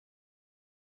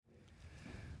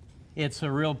It's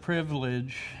a real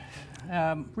privilege,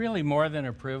 really more than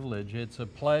a privilege, it's a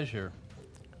pleasure,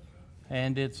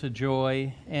 and it's a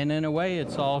joy, and in a way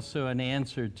it's also an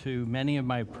answer to many of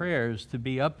my prayers to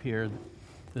be up here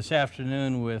this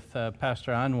afternoon with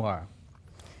Pastor Anwar.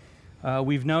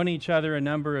 We've known each other a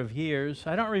number of years.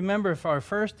 I don't remember if our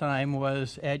first time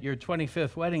was at your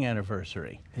 25th wedding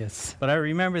anniversary. Yes. But I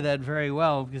remember that very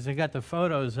well because I got the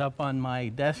photos up on my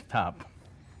desktop.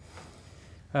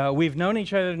 We've known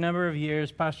each other a number of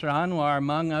years. Pastor Anwar,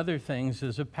 among other things,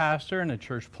 is a pastor and a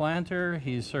church planter.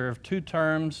 He served 2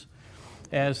 terms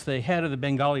as the head of the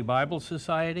Bengali Bible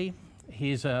Society.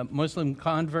 He's a Muslim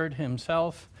convert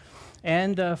himself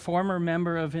and a former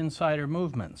member of Insider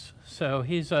Movements. So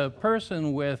he's a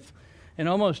person with an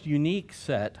almost unique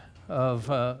set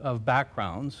of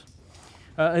backgrounds.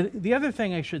 The other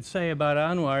thing I should say about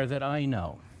Anwar that I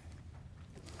know,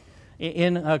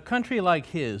 in a country like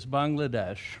his,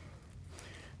 Bangladesh,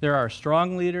 there are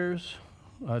strong leaders,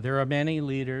 there are many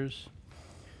leaders,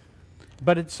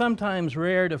 but it's sometimes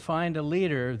rare to find a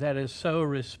leader that is so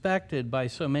respected by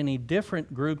so many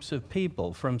different groups of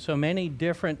people, from so many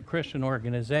different Christian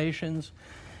organizations,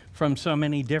 from so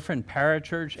many different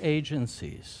parachurch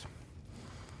agencies.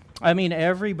 I mean,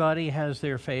 everybody has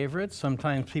their favorites.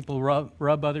 Sometimes people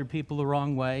rub other people the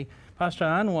wrong way. Pastor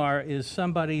Anwar is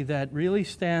somebody that really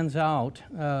stands out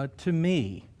to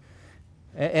me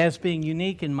as being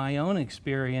unique in my own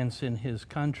experience in his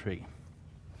country.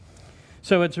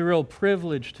 So it's a real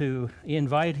privilege to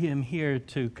invite him here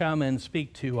to come and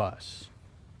speak to us.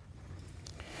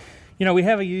 You know, we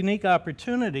have a unique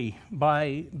opportunity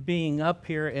by being up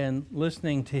here and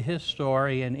listening to his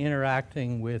story and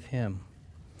interacting with him.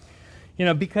 You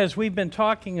know, because we've been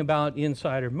talking about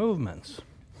insider movements.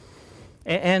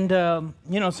 And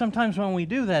you know, sometimes when we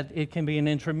do that, it can be an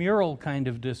intramural kind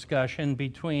of discussion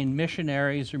between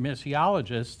missionaries or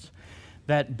missiologists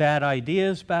that bat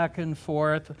ideas back and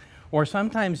forth, or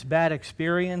sometimes bad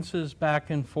experiences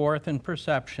back and forth and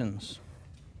perceptions.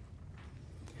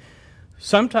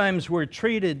 Sometimes we're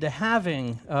treated to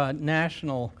having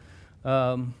national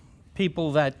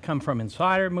people that come from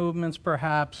insider movements,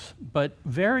 perhaps, but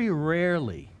very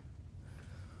rarely.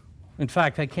 In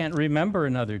fact, I can't remember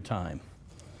another time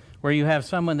where you have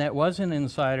someone that was an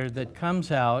insider that comes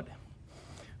out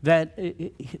that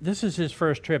this is his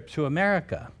first trip to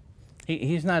America.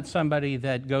 He's not somebody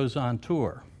that goes on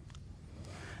tour.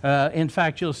 In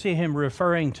fact, you'll see him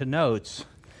referring to notes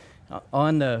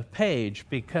on the page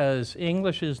because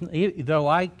English is, though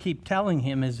I keep telling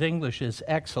him his English is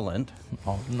excellent,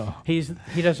 he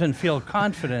doesn't feel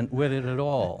confident with it at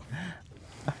all.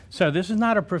 So this is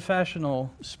not a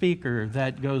professional speaker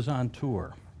that goes on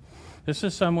tour. This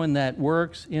is someone that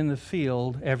works in the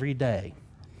field every day.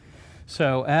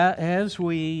 So as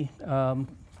we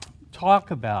talk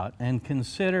about and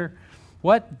consider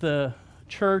what the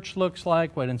church looks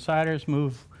like, what insiders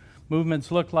movements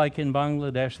look like in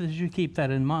Bangladesh, you keep that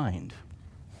in mind.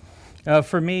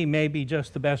 For me, maybe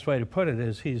just the best way to put it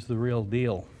is he's the real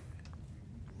deal.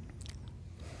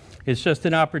 It's just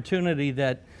an opportunity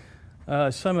that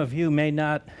some of you may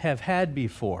not have had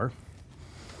before.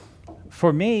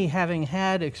 For me, having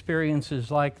had experiences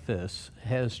like this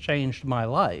has changed my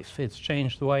life. It's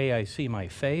changed the way I see my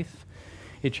faith.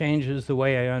 It changes the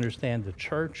way I understand the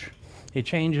church. It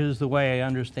changes the way I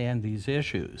understand these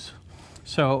issues.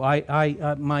 So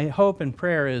my hope and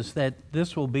prayer is that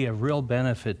this will be a real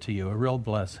benefit to you, a real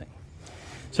blessing.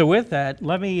 So with that,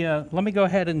 let me go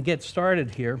ahead and get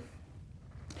started here.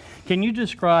 Can you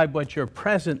describe what your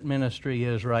present ministry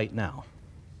is right now?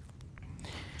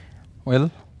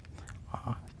 Well,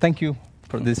 thank you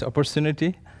for this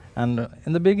opportunity. And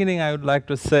in the beginning, I would like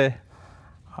to say,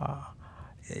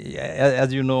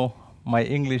 as you know, my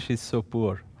English is so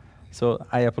poor. So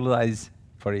I apologize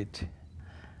for it.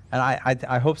 And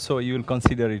I hope so you will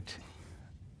consider it.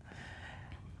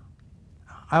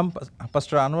 I'm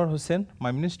Pastor Anwar Hossein.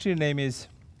 My ministry name is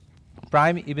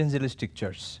Prime Evangelistic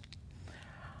Church.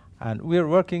 And we are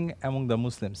working among the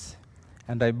Muslims.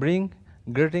 And I bring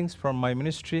greetings from my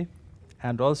ministry,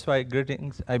 and also I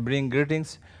bring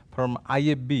greetings from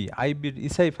IFB,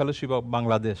 Isai Fellowship of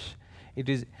Bangladesh. It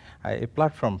is a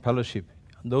platform fellowship,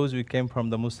 those who came from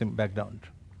the Muslim background.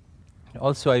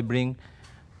 Also, I bring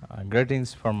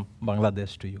greetings from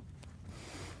Bangladesh to you.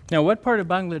 Now, what part of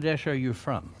Bangladesh are you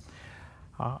from?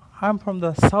 I'm from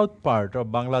the south part of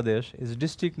Bangladesh. Its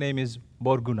district name is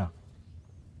Borguna.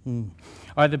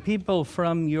 Are the people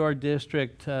from your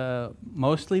district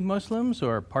mostly Muslims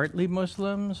or partly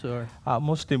Muslims? Or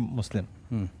Mostly Muslim.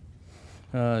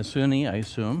 Sunni, I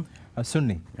assume.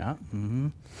 Sunni. Yeah. Mm-hmm.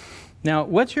 Now,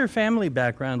 what's your family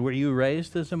background? Were you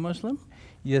raised as a Muslim?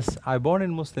 Yes, I born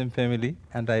in Muslim family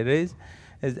and I raised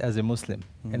as a Muslim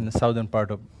in the southern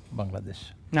part of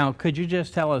Bangladesh. Now, could you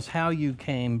just tell us how you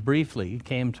came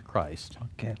to Christ?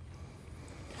 Okay.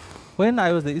 When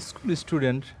I was a school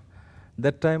student,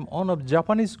 that time one of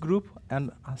Japanese group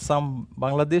and some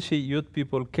Bangladeshi youth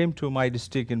people came to my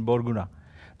district in Borguna.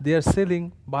 They are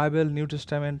selling Bible, New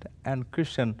Testament and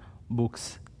Christian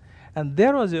books. And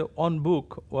there was one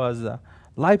book was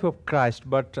Life of Christ,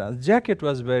 but jacket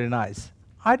was very nice.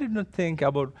 I did not think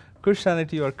about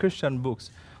Christianity or Christian books,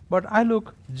 but I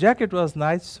look, jacket was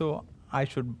nice, so I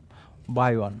should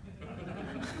buy one.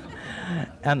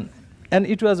 and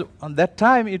it was, on that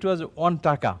time, it was 1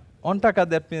 taka. 1 taka,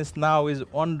 that means now is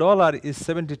 $1 is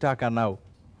 70 taka now.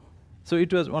 So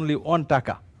it was only 1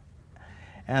 taka.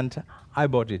 And I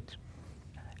bought it.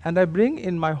 And I bring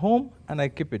in my home and I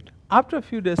keep it. After a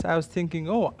few days, I was thinking,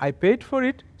 oh, I paid for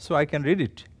it, so I can read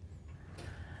it.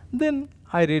 Then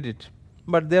I read it,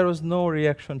 but there was no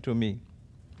reaction to me.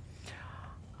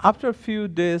 After a few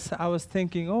days, I was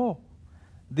thinking, oh,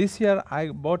 this year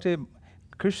I bought a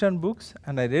Christian books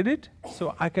and I read it,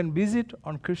 so I can visit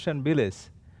on Christian village.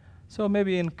 So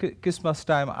maybe in Christmas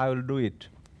time, I will do it.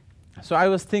 So I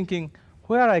was thinking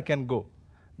where I can go.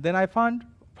 Then I found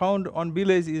on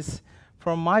village is,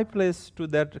 from my place to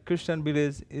that Christian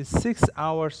village is 6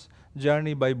 hours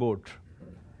journey by boat.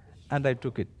 And I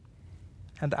took it.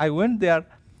 And I went there,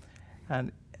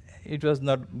 and it was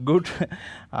not good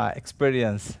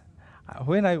experience.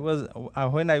 When I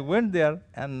went there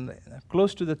and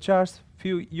close to the church,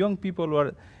 few young people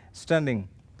were standing.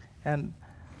 And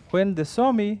when they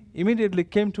saw me, immediately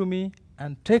came to me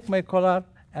and take my collar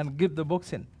and give the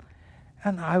books in.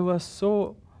 And I was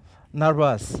so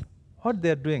nervous. What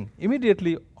they are doing?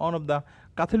 Immediately, one of the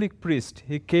Catholic priest,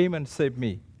 he came and saved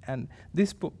me. And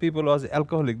these people was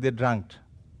alcoholic, they drank.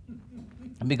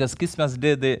 Because Christmas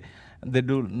Day, they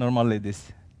do normally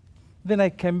this. Then I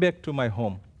came back to my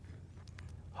home.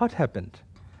 What happened?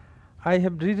 I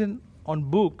have written on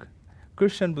book,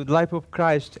 Christian with Life of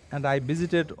Christ, and I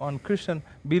visited on Christian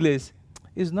village,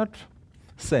 is not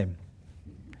same.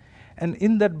 And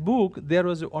in that book, there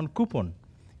was one coupon.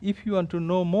 If you want to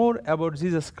know more about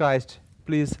Jesus Christ,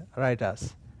 please write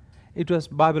us. It was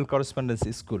Bible Correspondence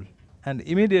School. And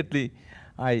immediately,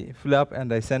 I fill up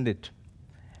and I send it.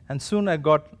 And soon I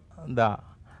got the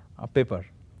paper.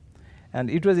 And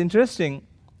it was interesting,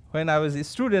 when I was a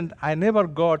student, I never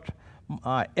got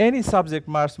any subject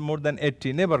marks more than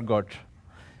 80, never got,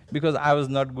 because I was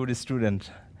not good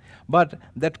student. But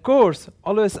that course,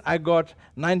 always I got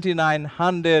 99,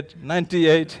 100,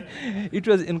 98. It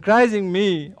was encouraging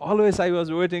me. Always I was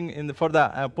waiting for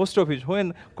the post office,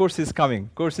 when course is coming.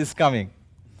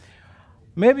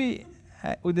 Maybe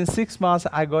within 6 months,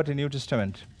 I got a New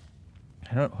Testament.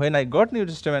 When I got New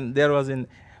Testament, there was in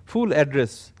full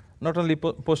address, not only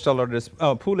postal address,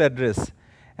 full address.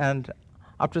 And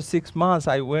after 6 months,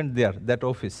 I went there, that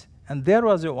office. And there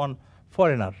was one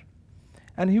foreigner.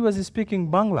 And he was speaking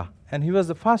Bangla. And he was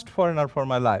the first foreigner for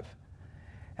my life.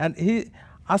 And he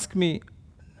asked me,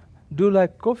 do you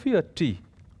like coffee or tea?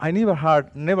 I never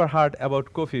heard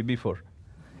about coffee before,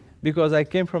 because I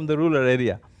came from the rural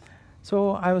area.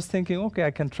 So I was thinking, okay,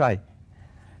 I can try.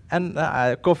 And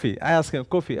coffee, I asked him,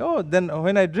 coffee. Oh, then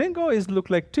when I drink, it look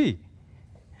like tea.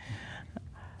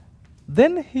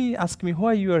 Then he asked me,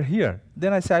 why you are here?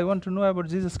 Then I said, I want to know about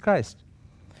Jesus Christ.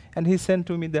 And he sent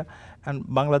to me the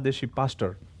Bangladeshi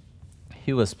pastor.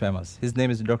 He was famous. His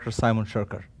name is Dr. Simon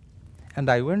Sharkar. And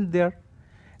I went there,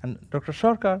 and Dr.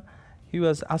 Sharkar, he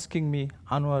was asking me,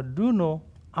 Anwar, do you know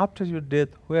after your death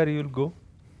where you will go?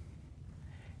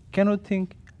 Can you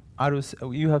think,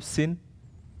 you have sinned?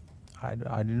 I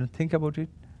didn't think about it.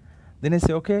 Then I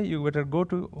say, okay, you better go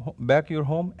to back your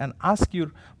home and ask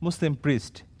your Muslim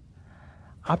priest,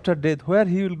 after death, where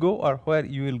he will go or where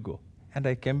you will go. And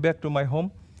I came back to my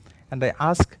home, and I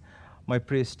asked my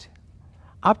priest,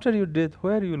 after your death,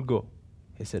 where you will go?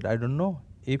 He said, I don't know.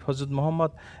 If Hazrat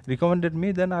Muhammad recommended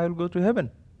me, then I will go to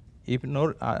heaven. If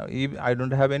I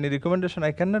don't have any recommendation,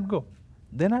 I cannot go.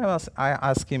 Then I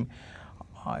asked him,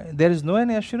 there is no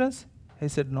any assurance? He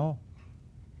said, no.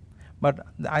 But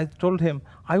I told him,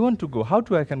 I want to go. How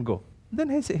I can go? Then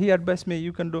he advised me,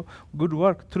 you can do good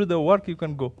work. Through the work, you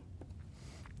can go.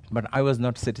 But I was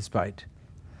not satisfied.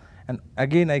 And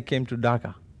again, I came to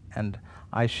Dhaka, and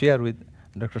I share with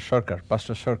Dr. Sharkar,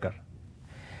 Pastor Sharkar.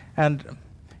 And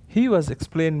he was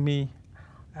explaining me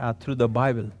through the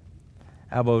Bible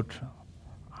about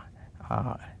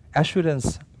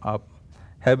assurance of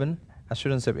heaven,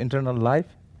 assurance of eternal life.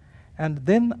 And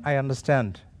then I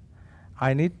understand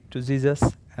I need to Jesus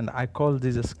and I called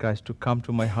Jesus Christ to come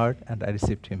to my heart, and I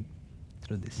received him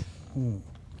through this.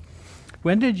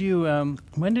 When did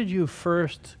you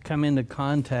first come into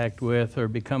contact with or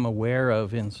become aware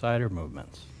of insider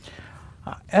movements?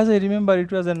 As I remember,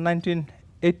 it was in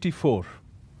 1984.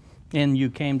 And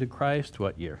you came to Christ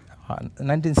what year?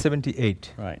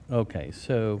 1978. Right. Okay.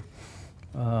 So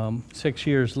 6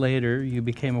 years later, you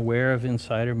became aware of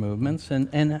insider movements,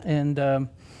 and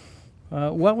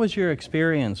what was your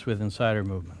experience with insider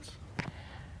movements?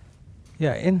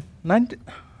 Yeah,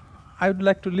 I would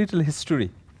like to little history.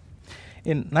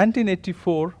 In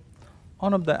 1984,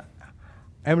 one of the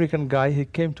American guy, he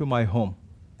came to my home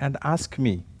and asked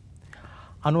me,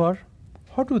 Anwar,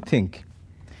 what do you think?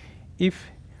 If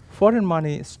foreign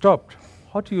money stopped,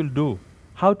 what you'll do?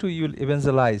 How you'll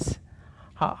evangelize?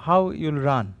 How you'll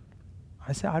run?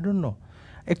 I said, I don't know.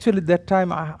 Actually, that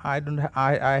time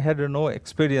I had no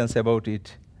experience about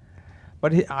it.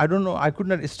 But I don't know. I could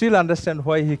not still understand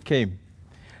why he came.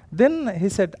 Then he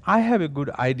said, I have a good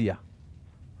idea.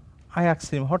 I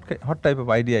asked him, what type of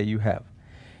idea you have?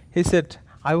 He said,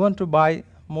 I want to buy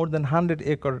more than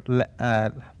 100-acre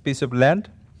piece of land,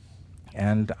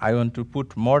 and I want to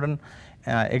put modern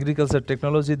agriculture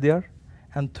technology there.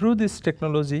 And through this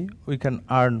technology, we can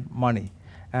earn money.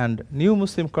 And new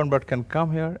Muslim convert can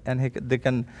come here, and they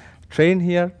can train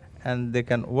here, and they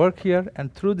can work here.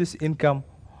 And through this income,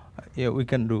 we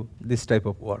can do this type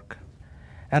of work.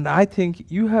 And I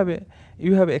think you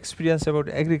have experience about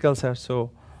agriculture,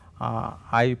 so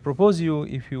I propose you,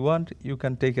 if you want, you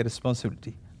can take a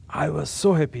responsibility. I was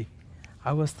so happy.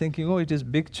 I was thinking, oh, it is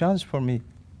big chance for me.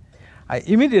 I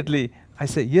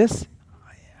said, yes,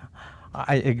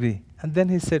 I agree. And then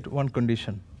he said one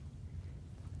condition.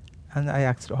 And I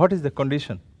asked, what is the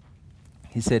condition?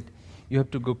 He said, you have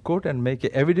to go court and make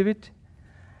an affidavit,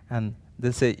 and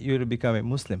they say you will become a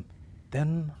Muslim.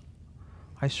 Then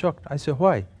I shocked. I said,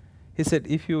 why? He said,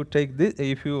 if you take this,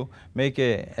 if you make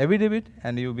a affidavit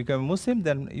and you become a Muslim,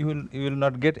 then you will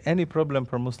not get any problem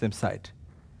from Muslim side.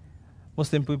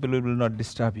 Muslim people will not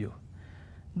disturb you.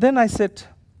 Then I said,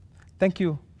 thank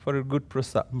you for a good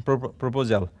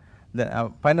proposal.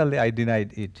 Then finally I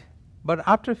denied it. But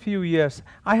after a few years,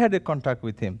 I had a contact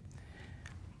with him.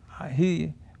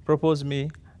 He proposed me,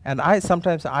 and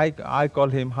sometimes I call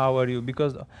him, how are you?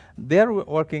 Because they are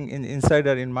working in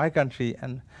insider in my country,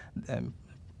 and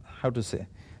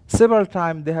several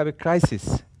times they have a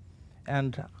crisis.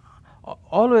 And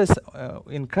always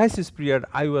in crisis period,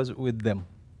 I was with them.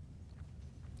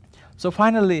 So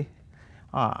finally,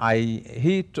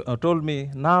 he told me,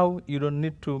 now you don't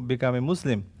need to become a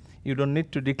Muslim. You don't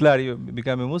need to declare you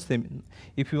become a Muslim.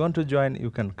 If you want to join,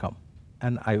 you can come.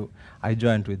 And I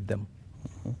joined with them.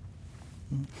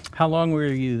 How long were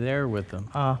you there with them?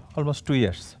 Almost 2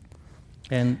 years.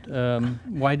 And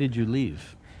why did you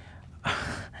leave?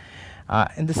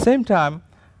 In the same time,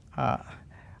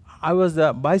 I was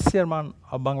the vice chairman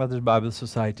of Bangladesh Bible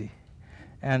Society.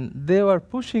 And they were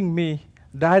pushing me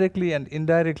directly and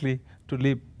indirectly to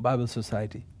leave Bible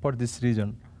Society. For this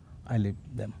reason, I left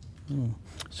them.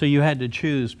 So you had to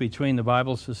choose between the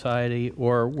Bible Society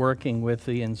or working with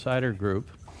the insider group.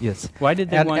 Yes. Why did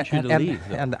they want you to leave?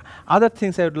 And other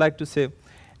things I would like to say,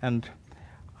 and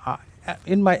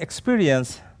in my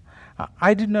experience,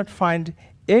 I did not find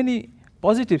any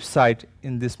positive side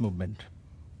in this movement.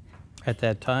 At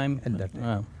that time? At that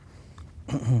time.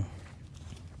 Oh.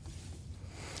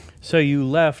 So you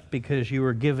left because you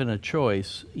were given a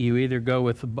choice. You either go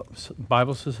with the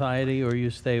Bible Society or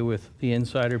you stay with the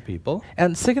insider people.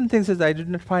 And second thing is I did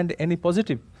not find any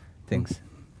positive things.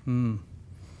 Can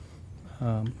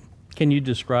you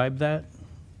describe that?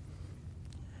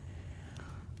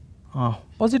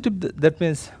 Positive, that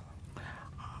means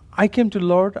I came to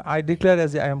Lord, I declare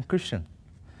as I am Christian.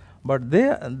 But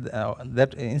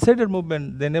that insider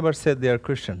movement, they never said they are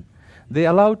Christian. They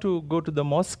allow to go to the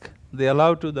mosque. They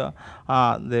allow to the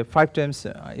 5 times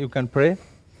you can pray,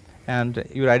 and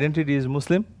your identity is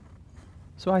Muslim.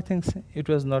 So I think it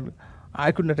was not,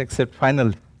 I could not accept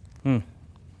finally.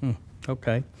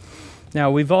 Okay.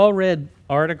 Now we've all read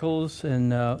articles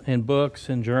and books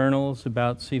and journals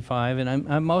about C5, and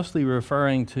I'm mostly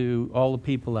referring to all the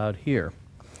people out here.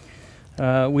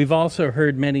 We've also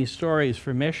heard many stories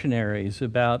from missionaries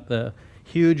about the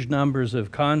huge numbers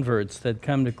of converts that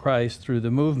come to Christ through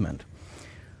the movement.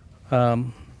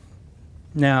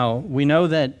 Now, we know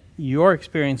that your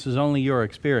experience is only your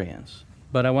experience,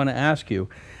 but I want to ask you,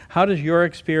 how does your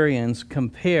experience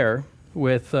compare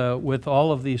with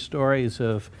all of these stories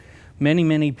of many,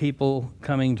 many people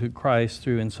coming to Christ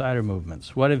through insider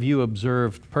movements? What have you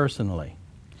observed personally?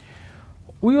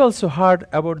 We also heard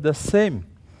about the same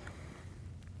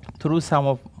through some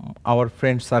of our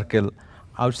friend circle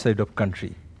outside of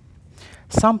country.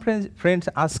 Some friends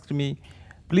asked me,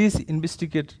 please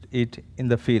investigate it in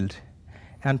the field.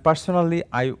 And personally,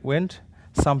 I went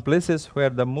some places where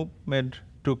the movement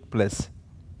took place.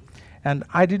 And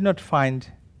I did not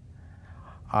find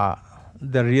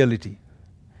the reality.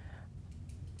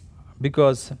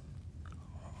 Because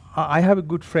I have a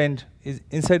good friend is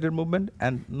insider movement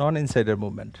and non-insider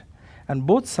movement. And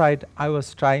both sides I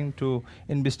was trying to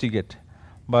investigate.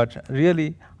 But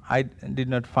really, I did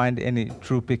not find any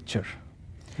true picture.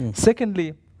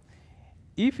 Secondly,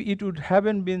 if it would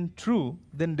haven't been true,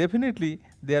 then definitely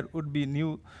there would be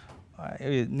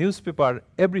newspaper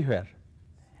everywhere,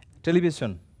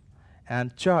 television,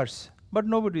 and charts, but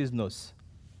nobody knows.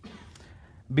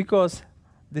 Because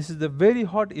this is the very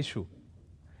hot issue.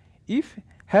 If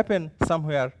happen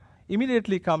somewhere,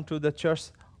 immediately come to the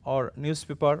church or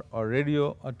newspaper or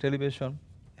radio or television.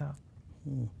 Yeah.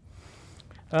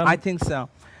 I think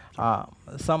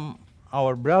some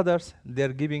our brothers, they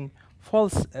are giving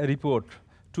false report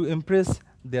to impress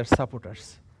their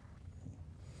supporters.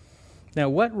 Now,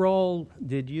 what role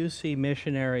did you see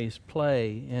missionaries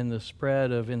play in the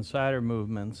spread of insider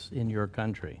movements in your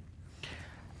country?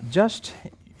 Just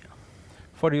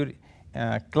for your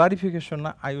clarification,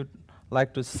 I would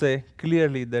like to say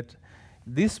clearly that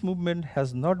this movement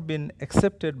has not been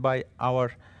accepted by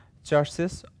our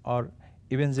churches or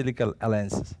evangelical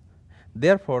alliances.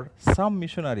 Therefore, some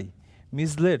missionary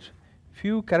misled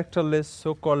few characterless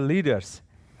so-called leaders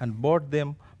and bought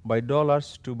them by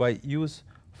dollars to buy use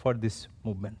for this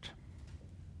movement.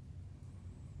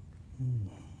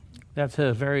 That's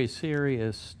a very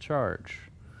serious charge,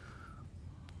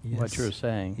 what Yes. you're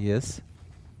saying. Yes.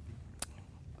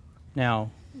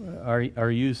 Now,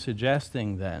 are you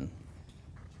suggesting then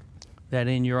that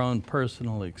in your own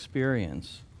personal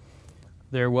experience,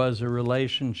 there was a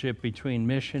relationship between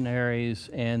missionaries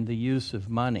and the use of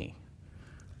money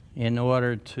in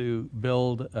order to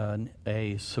build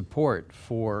a support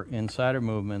for insider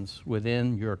movements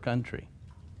within your country?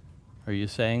 Are you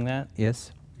saying that?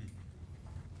 Yes.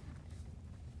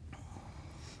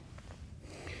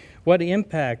 What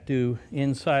impact do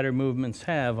insider movements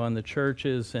have on the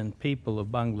churches and people of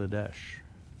Bangladesh?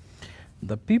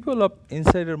 The people of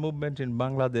insider movement in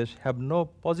Bangladesh have no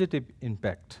positive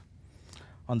impact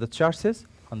on the churches,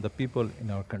 on the people in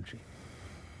our country.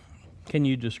 Can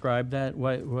you describe that?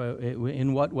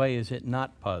 In what way is it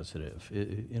not positive?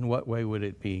 In what way would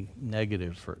it be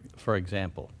negative, for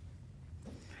example?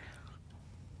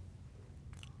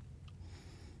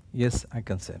 Yes, I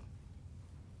can say.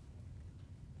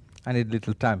 I need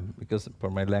little time because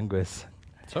for my language.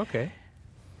 It's okay.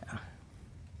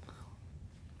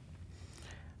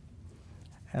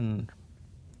 And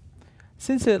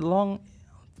since a long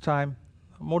time,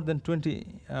 more than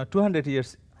 200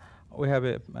 years, we have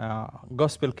a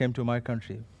gospel came to my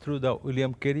country through the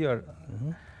William Carrier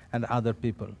and other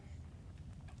people,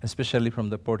 especially from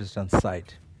the Protestant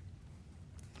side.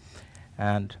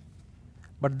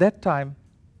 But that time,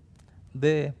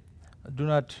 they do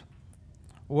not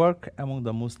work among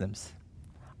the Muslims.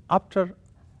 After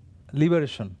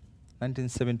liberation,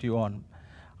 1971,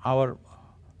 our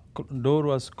door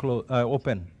was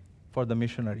open for the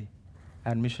missionary,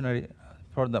 and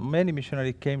many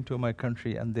missionary came to my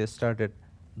country and they started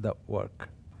the work.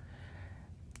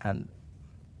 And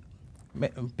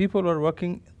people are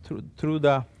working through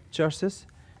the churches,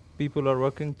 people are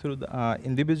working through the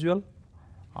individual,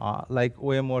 like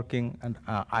OM working and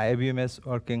IBMS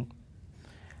working,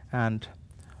 and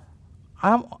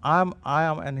I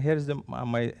am, and here's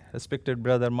my respected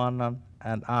brother Mannan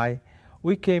and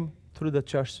we came through the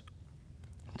church,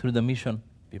 through the mission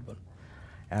people.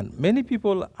 And many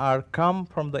people are come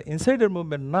from the insider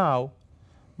movement now,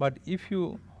 but if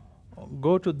you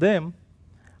go to them,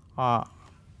 how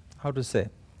to say,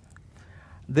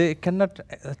 they cannot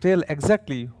tell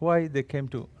exactly why they came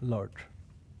to Lord.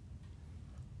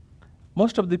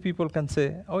 Most of the people can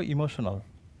say, oh, emotional,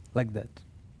 like that.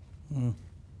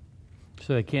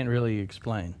 So they can't really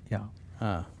explain.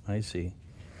 Yeah. I see.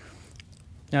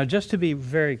 Now, just to be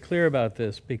very clear about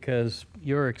this, because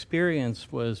your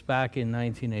experience was back in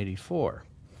 1984,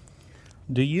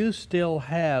 do you still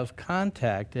have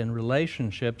contact and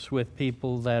relationships with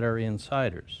people that are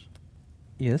insiders?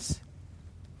 Yes.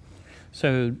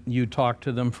 So you talk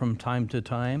to them from time to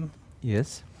time?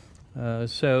 Yes.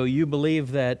 So you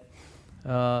believe that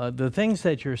the things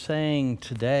that you're saying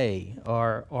today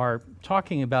are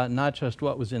talking about not just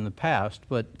what was in the past,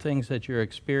 but things that you're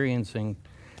experiencing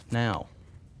now.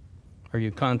 Are you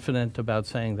confident about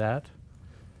saying that?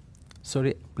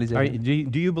 Sorry, please.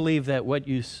 Do you believe that what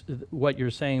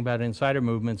you're saying about insider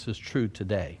movements is true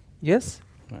today? Yes.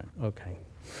 Right, okay.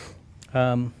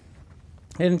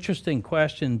 Interesting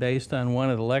question based on one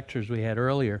of the lectures we had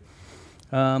earlier.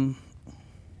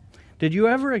 Did you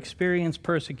ever experience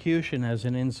persecution as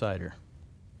an insider?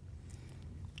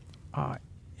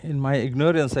 In my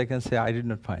ignorance, I can say I did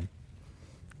not find.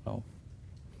 No.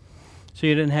 So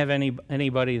you didn't have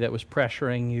anybody that was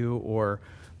pressuring you or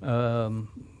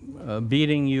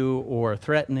beating you or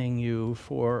threatening you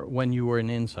for when you were an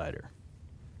insider?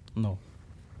 No.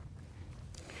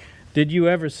 Did you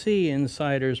ever see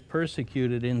insiders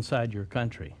persecuted inside your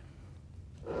country?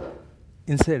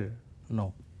 Insider?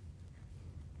 No.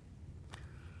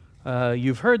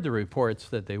 You've heard the reports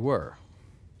that they were.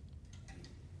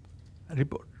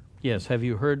 Report? Yes. Have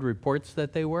you heard reports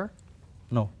that they were?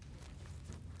 No.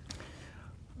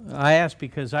 I ask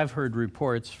because I've heard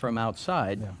reports from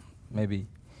outside. Yeah, maybe.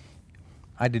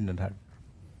 I did not have.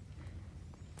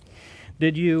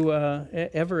 Did you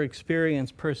ever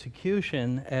experience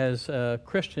persecution as a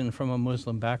Christian from a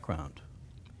Muslim background?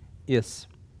 Yes.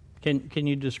 Can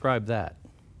you describe that?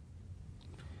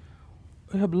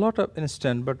 We have a lot of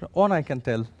instances, but one I can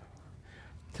tell.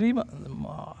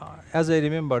 As I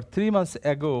remember, 3 months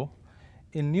ago,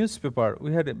 in newspaper,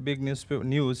 we had a big newspaper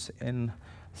news, and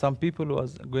some people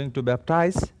was going to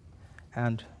baptize,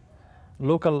 and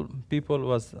local people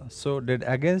was so dead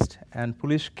against, and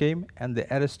police came and they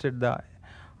arrested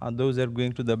those that are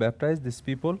going to the baptize, these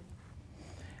people,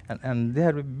 and they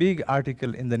had a big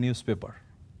article in the newspaper.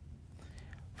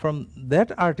 From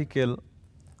that article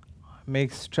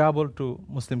makes trouble to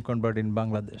Muslim convert in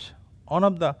Bangladesh. One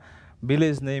of the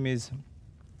village name is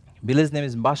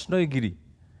Basnoigiri,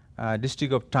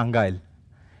 district of Tangail,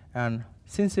 and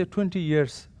since 20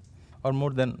 years or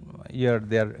more than a year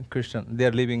they are Christian. They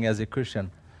are living as a Christian.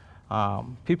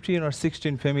 15 or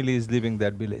 16 families living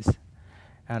that village,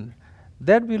 and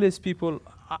that village people.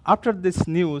 After this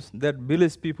news, that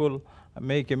village people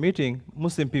make a meeting.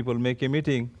 Muslim people make a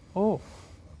meeting.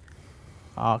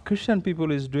 Christian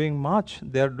people is doing much.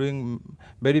 They are doing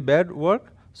very bad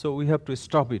work, so we have to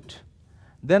stop it.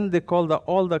 Then they call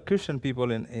all the Christian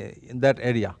people in that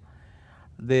area.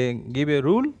 They give a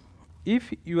rule: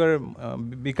 if you are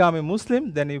become a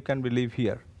Muslim, then you can live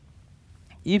here.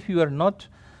 If you are not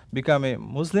become a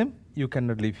Muslim, you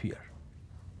cannot live here.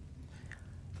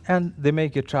 And they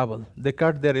make a trouble. They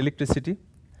cut their electricity,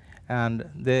 and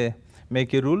they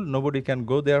make a rule: nobody can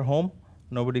go their home,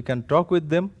 nobody can talk with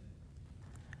them.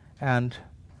 And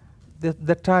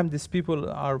that time, these people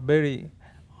are very,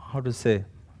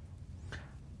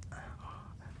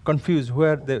 confused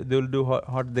where they will do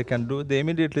what they can do. They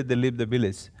immediately leave the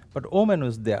village. But woman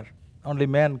was there. Only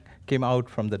man came out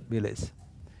from that village.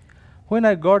 When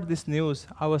I got this news,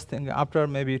 I was thinking, after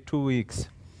maybe 2 weeks,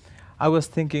 I was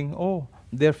thinking,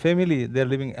 their family, they're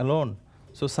living alone.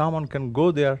 So someone can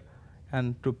go there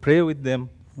and to pray with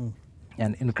them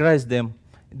and encourage them.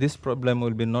 This problem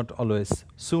will be not always.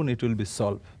 Soon it will be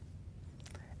solved.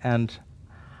 And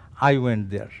I went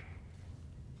there.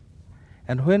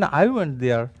 And when I went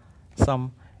there,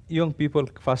 some young people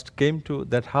first came to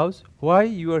that house. Why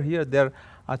you are here? They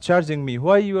are charging me.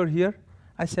 Why you are here?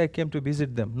 I say, I came to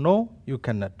visit them. No, you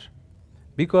cannot.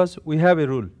 Because we have a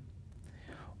rule.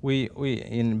 We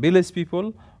in village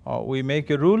people, we make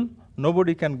a rule.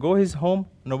 Nobody can go his home.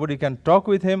 Nobody can talk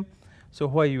with him. So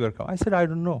why you are come? I said, I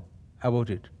don't know about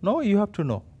it. No, you have to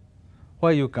know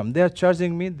why you come. They are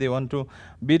charging me. They want to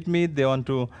beat me. They want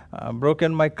to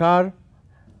broken my car.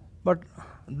 But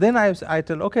then I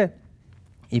tell, okay,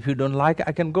 if you don't like,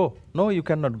 I can go. No, you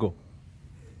cannot go.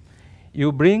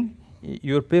 You bring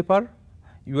your paper.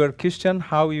 You are Christian.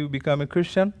 How you become a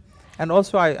Christian? And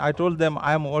also, I told them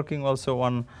I am working also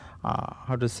on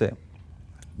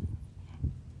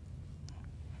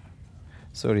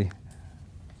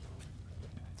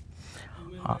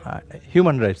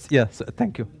human rights. Yes,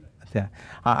 thank you. Yeah,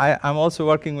 I'm also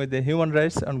working with the human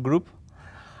rights and group.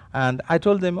 And I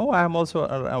told them, I am also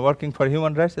working for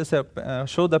human rights. They said,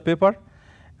 show the paper.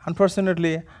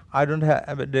 Unfortunately, I don't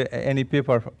have any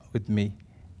paper with me.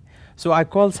 So I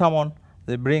called someone.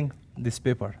 They bring this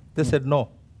paper. They said, no.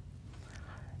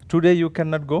 Today you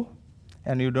cannot go,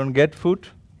 and you don't get food.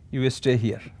 You will stay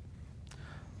here.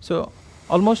 So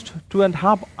almost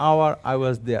 2.5 hours I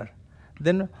was there.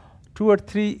 Then 2 or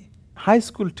 3 high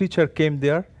school teachers came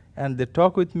there, and they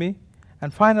talked with me.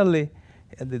 And finally,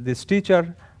 this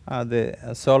teacher, they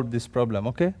solved this problem.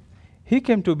 Okay, he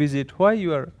came to visit. Why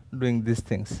you are doing these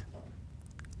things?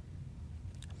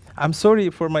 I'm sorry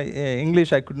for my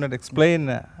English. I could not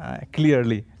explain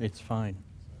clearly. It's fine.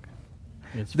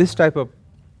 This type of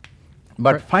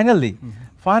But finally,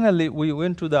 we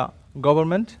went to the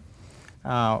government.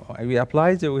 We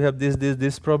applied. We have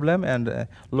this problem, and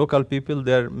local people,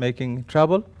 they're making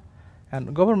trouble,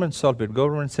 and government solved it.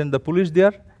 Government sent the police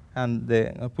there, and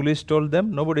the police told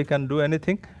them nobody can do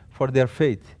anything for their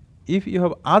faith. If you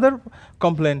have other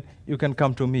complaint, you can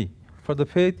come to me. For the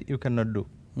faith, you cannot do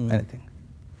anything.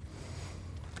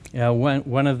 Yeah,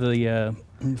 one of the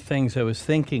things I was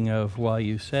thinking of while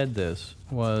you said this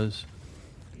was,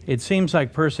 it seems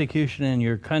like persecution in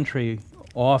your country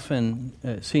often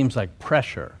seems like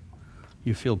pressure.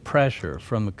 You feel pressure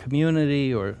from the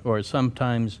community, or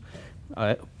sometimes,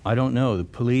 I don't know, the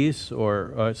police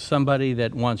or somebody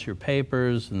that wants your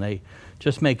papers, and they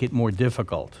just make it more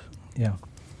difficult. Yeah.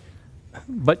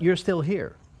 But you're still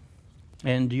here,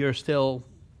 and you're still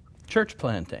church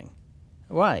planting.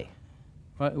 Why?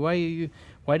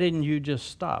 Why didn't you just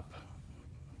stop?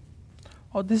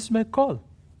 Oh, this is my call.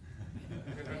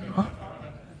 Huh?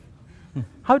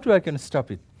 How do I can stop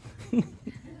it?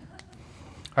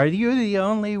 Are you the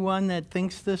only one that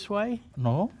thinks this way?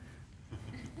 No.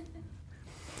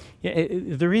 Yeah,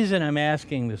 the reason I'm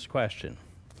asking this question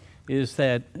is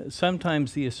that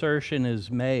sometimes the assertion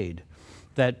is made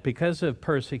that because of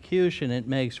persecution, it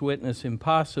makes witness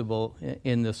impossible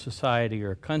in the society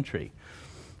or country.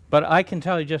 But I can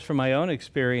tell you just from my own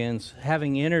experience,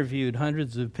 having interviewed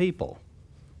hundreds of people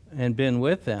and been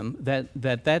with them,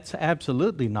 that's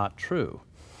absolutely not true.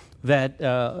 That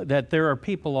there are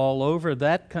people all over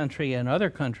that country and other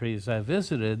countries I've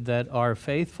visited that are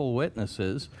faithful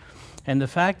witnesses, and the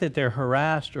fact that they're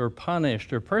harassed or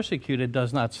punished or persecuted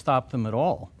does not stop them at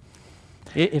all.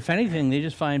 If anything, they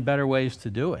just find better ways to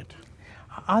do it.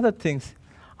 Other things,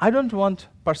 I don't want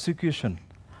persecution.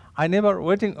 I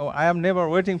am never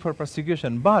waiting for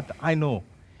persecution, but I know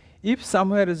if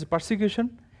somewhere is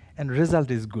persecution and result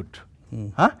is good,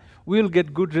 we will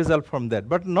get good result from that,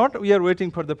 but not we are waiting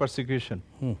for the persecution.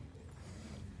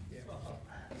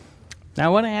 Now I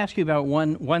want to ask you about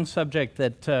one subject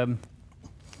that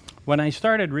when I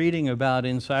started reading about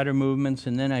insider movements,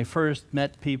 and then I first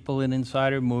met people in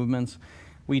insider movements,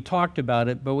 we talked about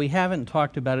it, but we haven't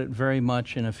talked about it very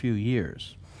much in a few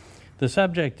years. The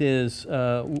subject is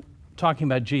talking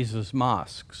about Jesus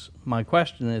mosques. My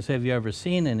question is, have you ever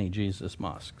seen any Jesus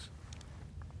mosques?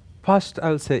 First, I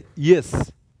will say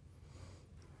yes,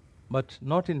 but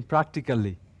not in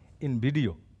practically, in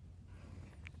video.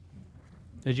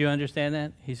 Did you understand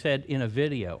that? He said in a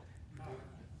video. Not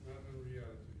in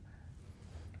reality.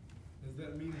 Does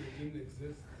that mean they didn't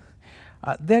exist?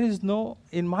 There is no,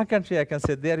 in my country I can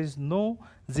say, there is no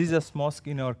Jesus mosque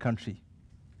in our country.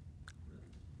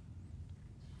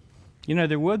 You know,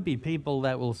 there would be people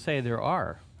that will say there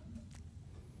are.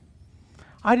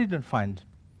 I didn't find.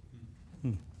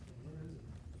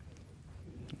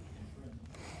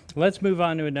 Let's move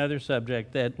on to another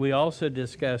subject that we also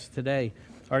discussed today.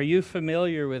 Are you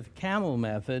familiar with camel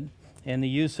method and the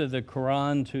use of the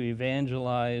Quran to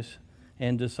evangelize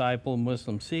and disciple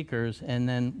Muslim seekers, and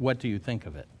then what do you think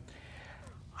of it?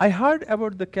 I heard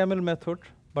about the camel method,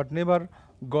 but never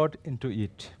got into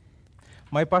it.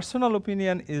 My personal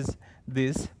opinion is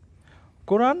this: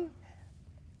 Quran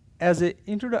as an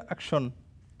introduction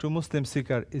to Muslim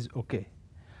seeker is okay,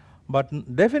 but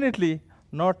definitely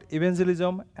not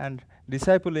evangelism and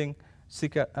discipling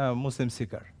seeker, Muslim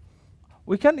seeker.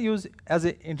 We can use as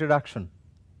an introduction,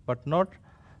 but not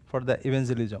for the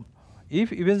evangelism.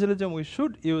 If evangelism, we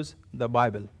should use the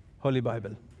Bible, Holy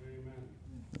Bible.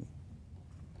 Amen.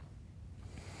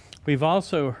 We've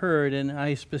also heard, and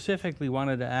I specifically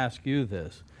wanted to ask you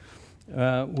this,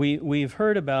 we've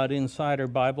heard about insider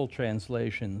Bible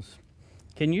translations.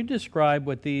 Can you describe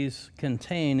what these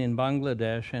contain in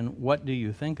Bangladesh, and what do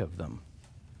you think of them?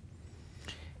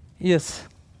 Yes.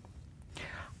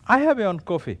 I have a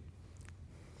coffee.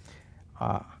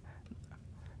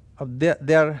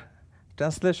 Their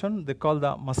translation, they call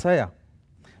the Messiah,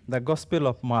 the Gospel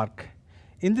of Mark.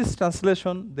 In this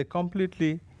translation, they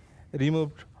completely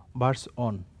removed verse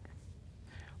on,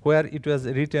 where it was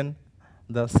written,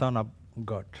 the Son of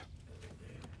God.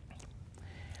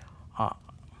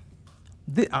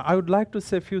 I would like to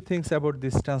say a few things about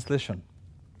this translation.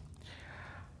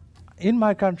 In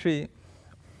my country,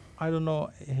 I don't know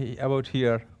about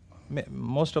here,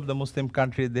 most of the Muslim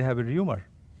countries, they have a rumor.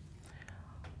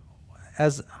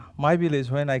 As my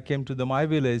village, when I came to my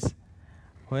village,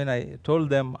 when I told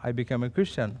them I became a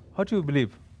Christian, what do you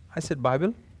believe? I said,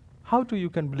 Bible. How do you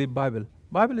can believe Bible?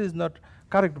 Bible is not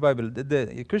correct Bible.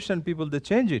 The Christian people, they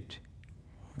change it.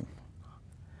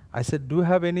 I said, do you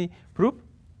have any proof?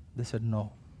 They said,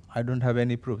 no, I don't have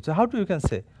any proof. So how do you can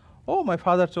say, oh, my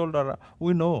father told her,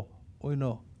 we know.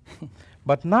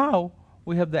 But now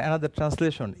we have the another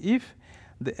translation. If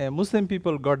the Muslim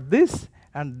people got this,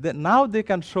 and now they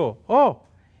can show, oh,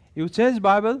 you changed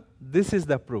Bible, this is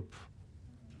the proof.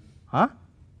 Huh?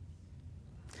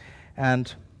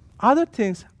 And other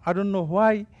things, I don't know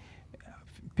why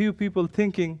few people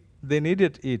thinking they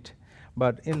needed it.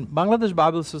 But in Bangladesh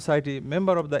Bible Society,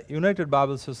 member of the United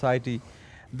Bible Society,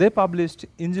 they published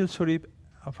Injil Sharif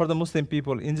for the Muslim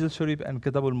people, Injil Sharif and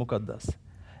Kitabul Muqaddas.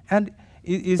 And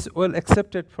it is well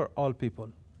accepted for all people.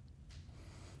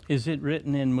 Is it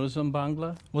written in Muslim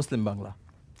Bangla? Muslim Bangla.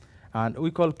 And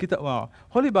we call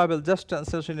Holy Bible just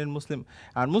translation in Muslim.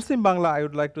 And Muslim Bangla, I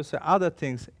would like to say other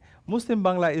things. Muslim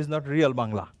Bangla is not real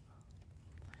Bangla.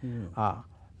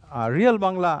 Real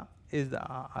Bangla is,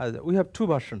 we have two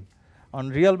versions, on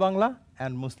Real Bangla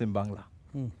and Muslim Bangla.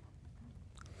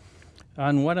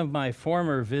 On one of my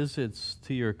former visits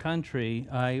to your country,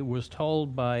 I was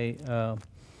told by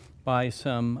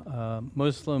some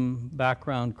Muslim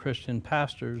background Christian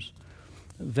pastors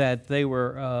that they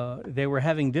were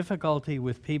having difficulty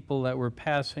with people that were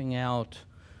passing out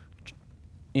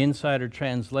insider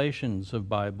translations of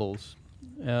Bibles,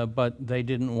 but they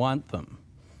didn't want them.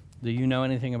 Do you know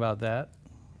anything about that?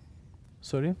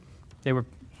 Sorry?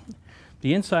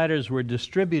 The insiders were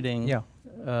distributing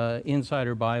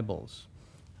insider Bibles.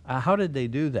 How did they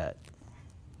do that?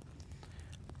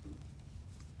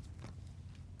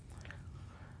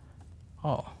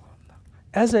 Oh,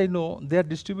 as I know, they are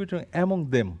distributing among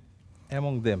them,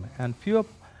 and few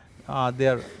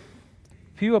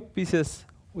of pieces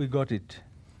we got it,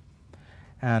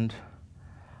 and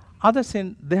others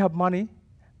in they have money,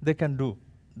 they can do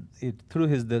it through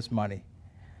this money,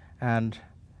 and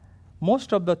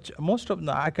most of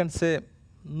the I can say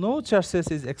no churches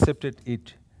is accepted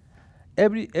it.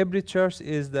 Every church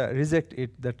is reject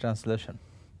it the translation.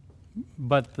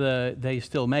 But they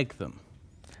still make them.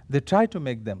 They try to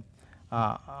make them.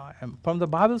 From the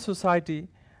Bible Society,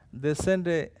 they send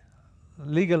a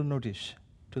legal notice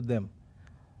to them.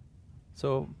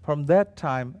 So from that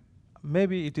time,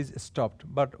 maybe it is stopped.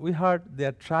 But we heard they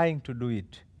are trying to do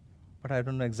it, but I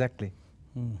don't know exactly.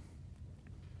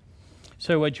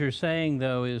 So what you're saying,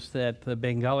 though, is that the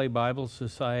Bengali Bible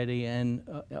Society and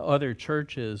other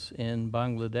churches in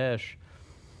Bangladesh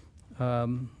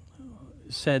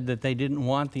said that they didn't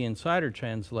want the insider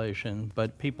translation,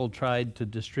 but people tried to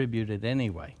distribute it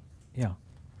anyway. Yeah.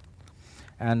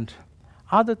 And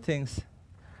other things,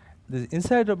 the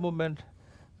insider movement,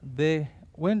 they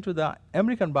went to the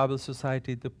American Bible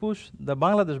Society to push the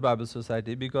Bangladesh Bible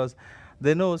Society because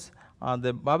they know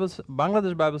the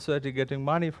Bangladesh Bible Society getting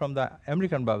money from the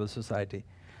American Bible Society.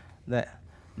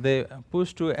 They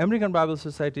push to American Bible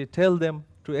Society, tell them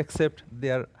to accept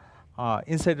their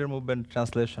insider movement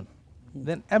translation.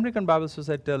 Then American Bible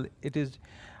Society tell it is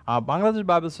Bangladesh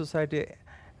Bible Society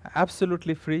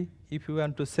absolutely free. If you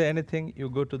want to say anything, you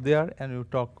go to there and you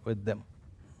talk with them.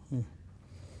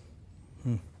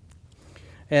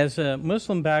 As a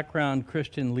Muslim background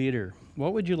Christian leader,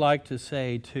 what would you like to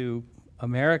say to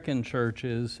American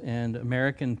churches and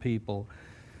American people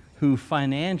who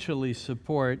financially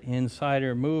support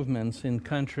insider movements in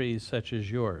countries such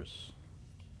as yours?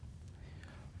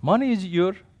 Money is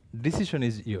your, decision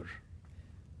is your.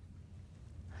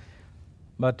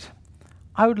 But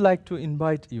I would like to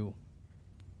invite you,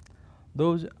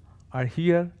 those are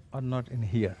here or not in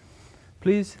here,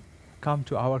 please come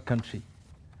to our country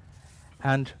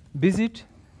and visit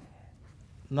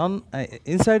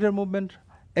insider movement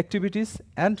activities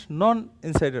and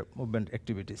non-insider movement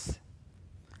activities.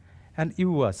 And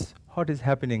you watch what is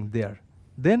happening there.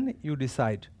 Then you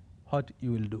decide what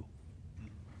you will do.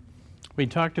 We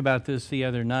talked about this the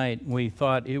other night. We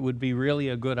thought it would be really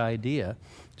a good idea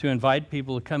to invite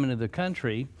people to come into the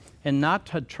country and not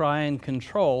to try and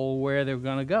control where they're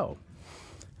going to go.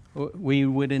 We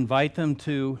would invite them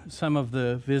to some of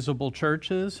the visible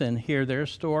churches and hear their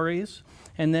stories,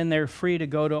 and then they're free to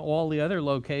go to all the other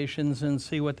locations and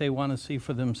see what they want to see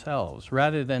for themselves,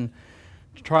 rather than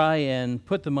try and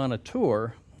put them on a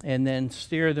tour and then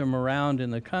steer them around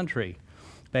in the country.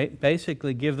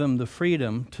 Basically give them the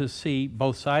freedom to see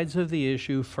both sides of the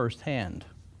issue firsthand.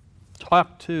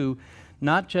 Talk to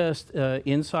not just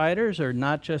insiders or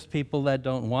not just people that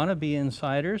don't want to be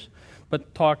insiders,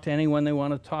 but talk to anyone they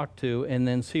want to talk to and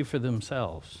then see for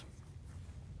themselves.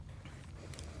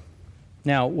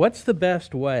 Now, what's the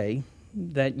best way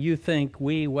that you think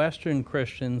we Western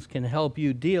Christians can help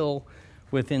you deal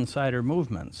with insider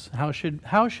movements? How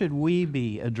should we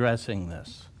be addressing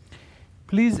this?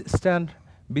 Please stand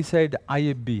beside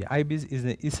IFB. IFB is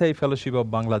the Isai Fellowship of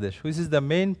Bangladesh, which is the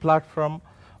main platform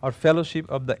or fellowship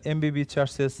of the MBB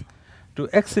churches to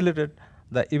accelerate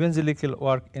the evangelical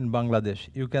work in Bangladesh.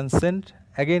 You can send,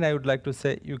 again I would like to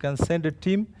say, you can send a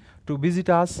team to visit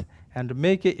us and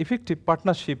make an effective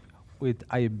partnership with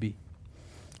IFB.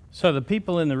 So the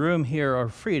people in the room here are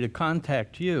free to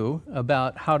contact you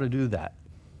about how to do that.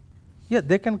 Yeah,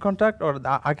 they can contact, or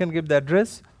I can give the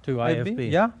address To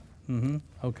IFB. Yeah.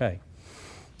 Okay.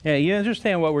 Yeah, you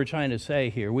understand what we're trying to say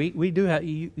here. We do have,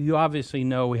 you obviously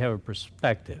know we have a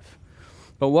perspective.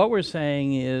 But what we're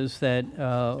saying is that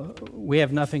we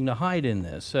have nothing to hide in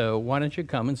this. So why don't you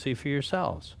come and see for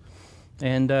yourselves?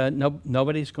 And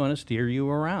nobody's going to steer you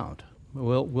around.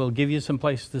 We'll give you some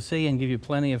places to see and give you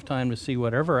plenty of time to see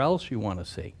whatever else you want to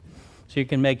see. So you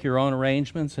can make your own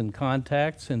arrangements and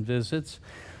contacts and visits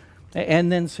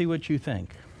and then see what you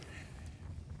think.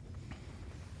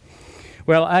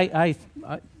 Well, I'd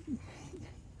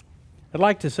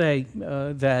like to say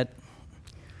that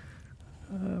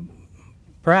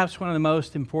perhaps one of the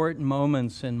most important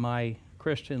moments in my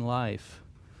Christian life,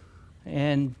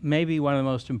 and maybe one of the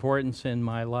most important in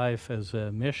my life as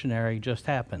a missionary, just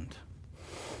happened.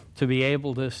 To be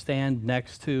able to stand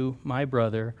next to my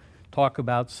brother, talk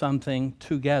about something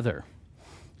together.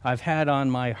 I've had on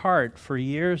my heart for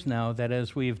years now that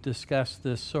as we've discussed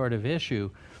this sort of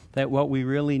issue, that what we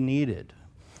really needed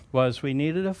was we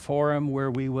needed a forum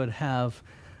where we would have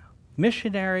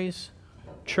missionaries,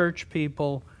 church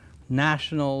people,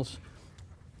 nationals,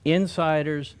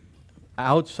 insiders,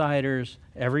 outsiders,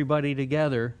 everybody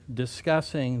together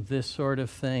discussing this sort of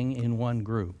thing in one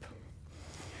group.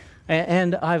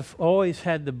 And I've always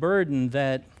had the burden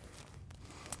that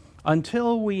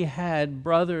until we had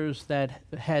brothers that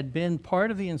had been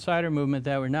part of the insider movement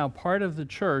that were now part of the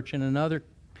church in another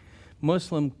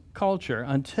Muslim culture,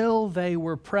 until they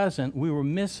were present, we were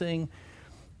missing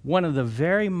one of the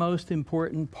very most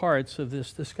important parts of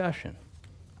this discussion.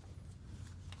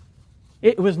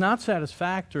 It was not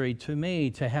satisfactory to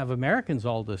me to have Americans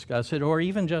all discuss it, or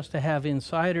even just to have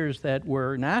insiders that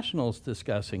were nationals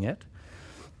discussing it.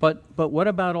 But what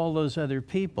about all those other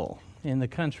people in the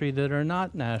country that are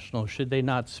not national? Should they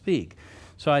not speak?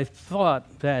 So I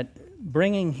thought that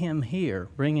bringing him here,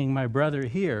 bringing my brother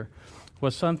here,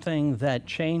 was something that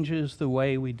changes the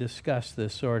way we discuss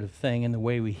this sort of thing and the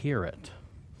way we hear it.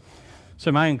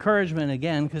 So my encouragement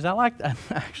again, because I'm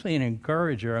actually an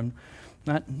encourager. I'm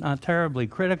not terribly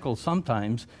critical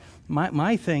sometimes.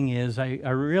 My thing is I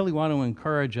really want to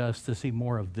encourage us to see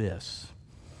more of this.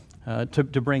 To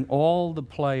bring all the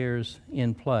players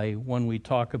in play when we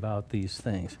talk about these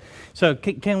things. So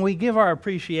can we give our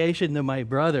appreciation to my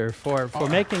brother for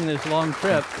making this long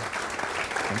trip?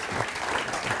 Thank you.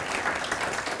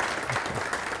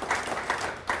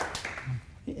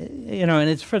 You know, and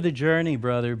it's for the journey,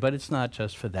 brother, but it's not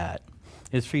just for that.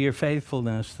 It's for your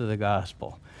faithfulness to the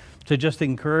gospel. To just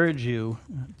encourage you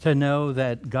to know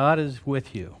that God is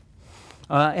with you.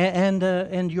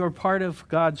 And you're part of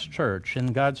God's church,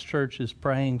 and God's church is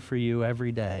praying for you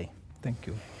every day. Thank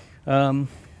you. I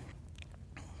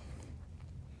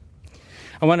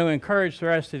want to encourage the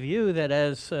rest of you that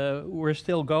as we're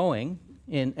still going,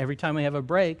 and every time we have a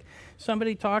break,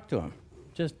 somebody talk to him.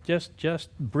 Just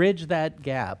bridge that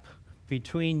gap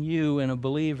between you and a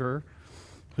believer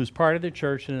who's part of the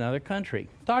church in another country.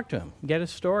 Talk to him. Get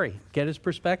his story. Get his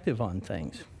perspective on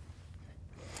things.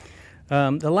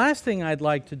 The last thing I'd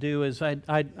like to do is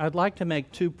I'd like to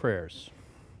make two prayers.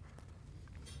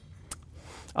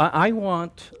 I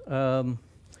want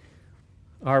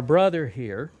our brother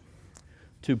here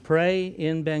to pray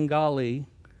in Bengali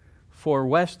for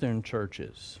Western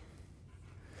churches.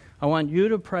 I want you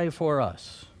to pray for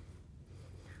us.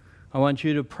 I want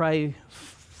you to pray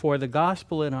for the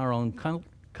gospel in our own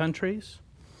countries.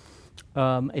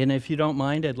 And if you don't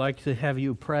mind, I'd like to have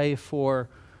you pray for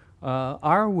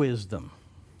our wisdom.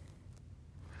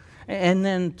 And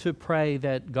then to pray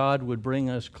that God would bring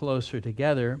us closer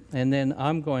together. And then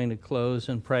I'm going to close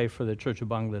and pray for the Church of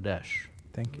Bangladesh.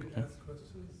 Thank you. Can we ask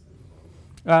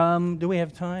questions? Do we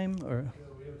have time? Or? Yeah,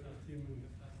 we have enough time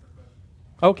to ask the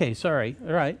question. Okay, sorry.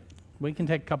 All right. We can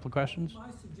take a couple of questions. My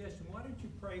suggestion, why don't you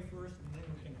pray first and then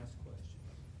we can ask questions?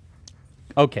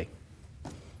 Okay.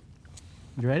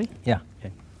 You ready? Yeah.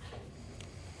 Okay.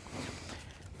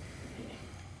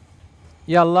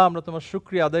 ইয়া আল্লাহ, আমরা তোমার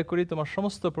শুকরিয়া আদায় করি তোমার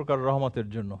সমস্ত প্রকার রহমতের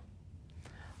জন্য।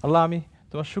 আল্লাহ, আমি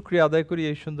তোমার শুকরিয়া আদায় করি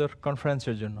এই সুন্দর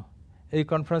কনফারেন্সের জন্য। এই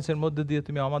কনফারেন্সের মধ্যে দিয়ে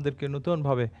তুমি আমাদেরকে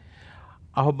নতুনভাবে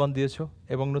আহ্বান দিয়েছো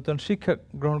এবং নতুন শিক্ষা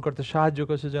গ্রহণ করতে সাহায্য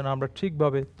করেছো যেন আমরা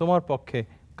ঠিকভাবে তোমার পক্ষে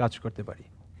কাজ করতে পারি।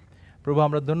 প্রভু,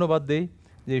 আমরা ধন্যবাদ দেই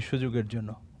যে এই সুযোগের জন্য।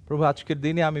 প্রভু, আজকের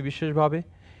দিনে আমি বিশেষভাবে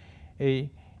এই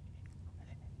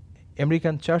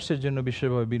আমেরিকান চার্চের জন্য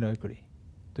বিশেষভাবে বিনয় করি,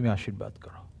 তুমি আশীর্বাদ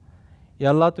করো।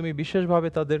 ইয়া আল্লাহ তুমি বিশেষভাবে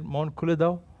তাদের মন খুলে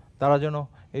দাও, তারা যেন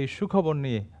এই সুখবর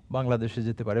নিয়ে বাংলাদেশে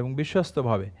যেতে পারে এবং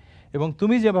বিশ্বস্তভাবে, এবং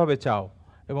তুমি যেভাবে চাও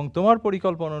এবং তোমার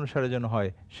পরিকল্পনা অনুসারে যেন হয়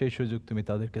সেই সুযোগ তুমি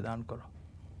তাদেরকে দান করো।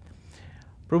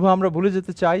 প্রভু, আমরা ভুলে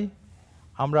যেতে চাই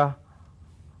আমরা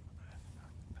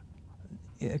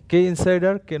কে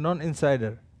ইনসাইডার কে নন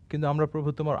ইনসাইডার, কিন্তু আমরা প্রভু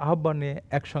তোমার আহ্বান নিয়ে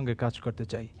একসঙ্গে কাজ করতে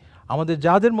চাই। আমাদের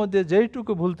যাদের মধ্যে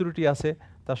যেইটুকু ভুল ত্রুটি আছে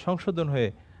তা সংশোধন হয়ে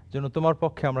যেন তোমার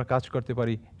পক্ষে আমরা কাজ করতে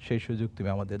পারি সেই সুযোগ তুমি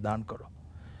আমাদের দান করো।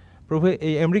 প্রভু,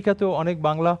 এই আমেরিকাতেও অনেক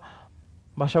বাংলা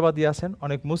ভাষাবাদী আছেন,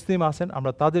 অনেক মুসলিম আছেন,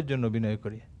 আমরা তাদের জন্য বিনয়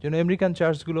করি যেন আমেরিকান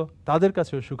চার্চগুলো তাদের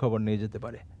কাছেও সুখবর নিয়ে যেতে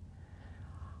পারে।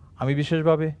 আমি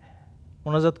বিশেষভাবে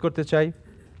মোনাজাত করতে চাই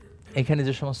এখানে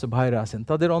যে সমস্ত ভাইরা আছেন,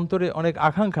 তাদের অন্তরে অনেক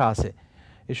আকাঙ্ক্ষা আছে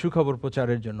এই সুখবর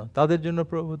প্রচারের জন্য। তাদের জন্য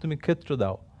প্রভু তুমি ক্ষেত্র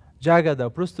দাও, জায়গা দাও,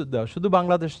 প্রস্তুত দাও। শুধু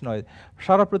বাংলাদেশ নয়,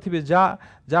 সারা পৃথিবী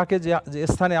যাকে যে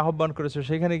স্থানে আহ্বান করেছো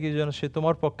সেখানে গিয়ে যেন সে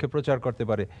তোমার পক্ষে প্রচার করতে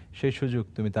পারে সেই সুযোগ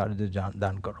তুমি তাদের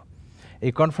দান করো।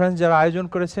 এই কনফারেন্স যারা আয়োজন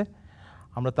করেছে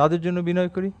আমরা তাদের জন্য বিনয়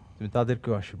করি, তুমি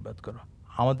তাদেরকেও আশীর্বাদ করো,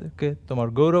 আমাদেরকে তোমার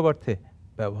গৌরবার্থে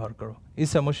ব্যবহার করো।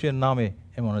 ঈসা মসিহের নামে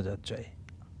এ মোনাজাত চাই,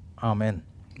 amen.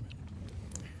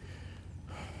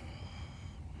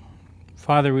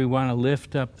 Father, we want to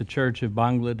lift up the Church of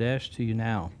Bangladesh to you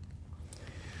now.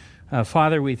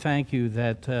 Father, we thank you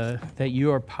that you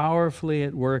are powerfully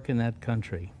at work in that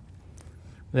country,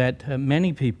 that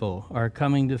many people are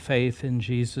coming to faith in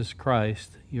Jesus Christ,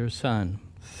 your Son,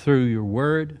 through your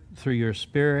word, through your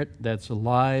Spirit that's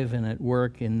alive and at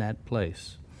work in that place.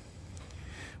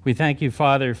 We thank you,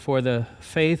 Father, for the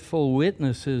faithful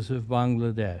witnesses of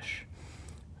Bangladesh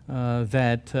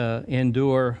that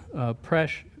endure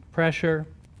pressure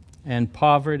and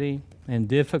poverty and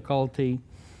difficulty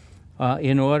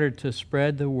in order to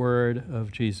spread the word of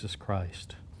Jesus Christ.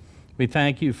 We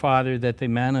thank you, Father, that they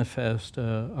manifest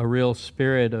a real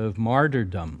spirit of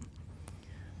martyrdom.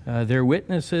 They're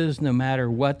witnesses no matter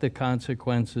what the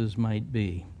consequences might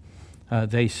be.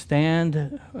 They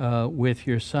stand with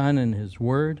your Son and his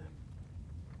word.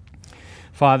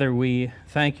 Father, we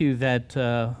thank you that,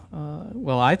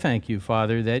 I thank you,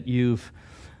 Father, that you've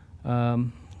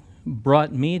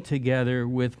brought me together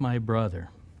with my brother.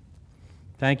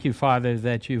 Thank you, Father,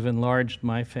 that you've enlarged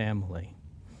my family,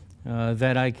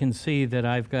 that I can see that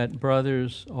I've got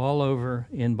brothers all over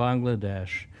in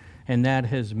Bangladesh, and that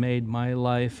has made my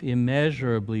life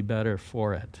immeasurably better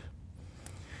for it.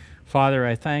 Father,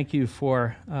 I thank you for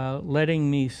letting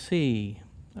me see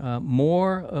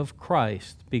more of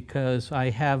Christ because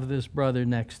I have this brother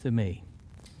next to me.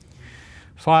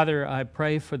 Father, I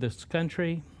pray for this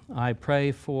country. I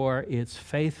pray for its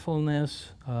faithfulness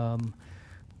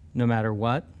no matter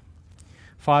what.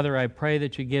 Father, I pray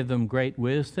that you give them great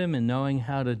wisdom in knowing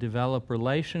how to develop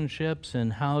relationships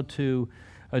and how to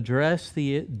address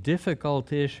the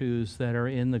difficult issues that are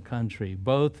in the country,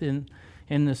 both in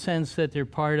the sense that they're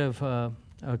part of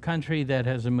a country that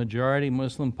has a majority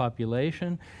Muslim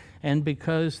population, and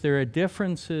because there are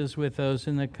differences with those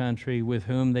in the country with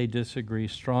whom they disagree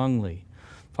strongly.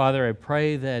 Father, I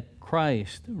pray that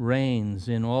Christ reigns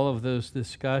in all of those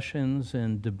discussions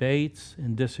and debates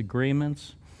and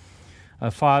disagreements.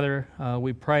 Father,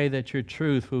 we pray that your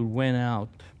truth would win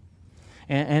out,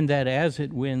 and that as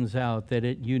it wins out, that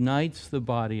it unites the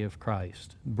body of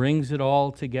Christ, brings it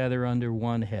all together under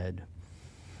one head.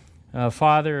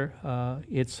 Father,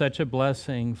 it's such a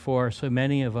blessing for so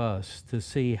many of us to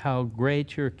see how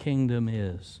great your kingdom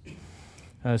is,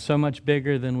 so much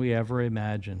bigger than we ever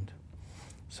imagined.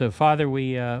 So, Father,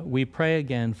 we pray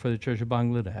again for the Church of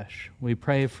Bangladesh. We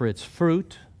pray for its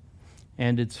fruit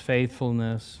and its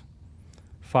faithfulness,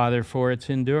 Father, for its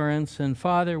endurance. And,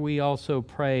 Father, we also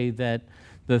pray that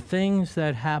the things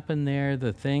that happen there,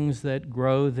 the things that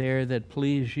grow there that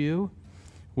please you,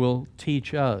 will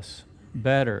teach us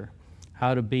better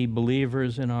how to be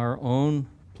believers in our own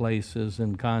places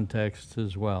and contexts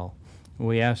as well.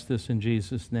 We ask this in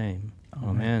Jesus' name.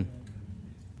 Amen.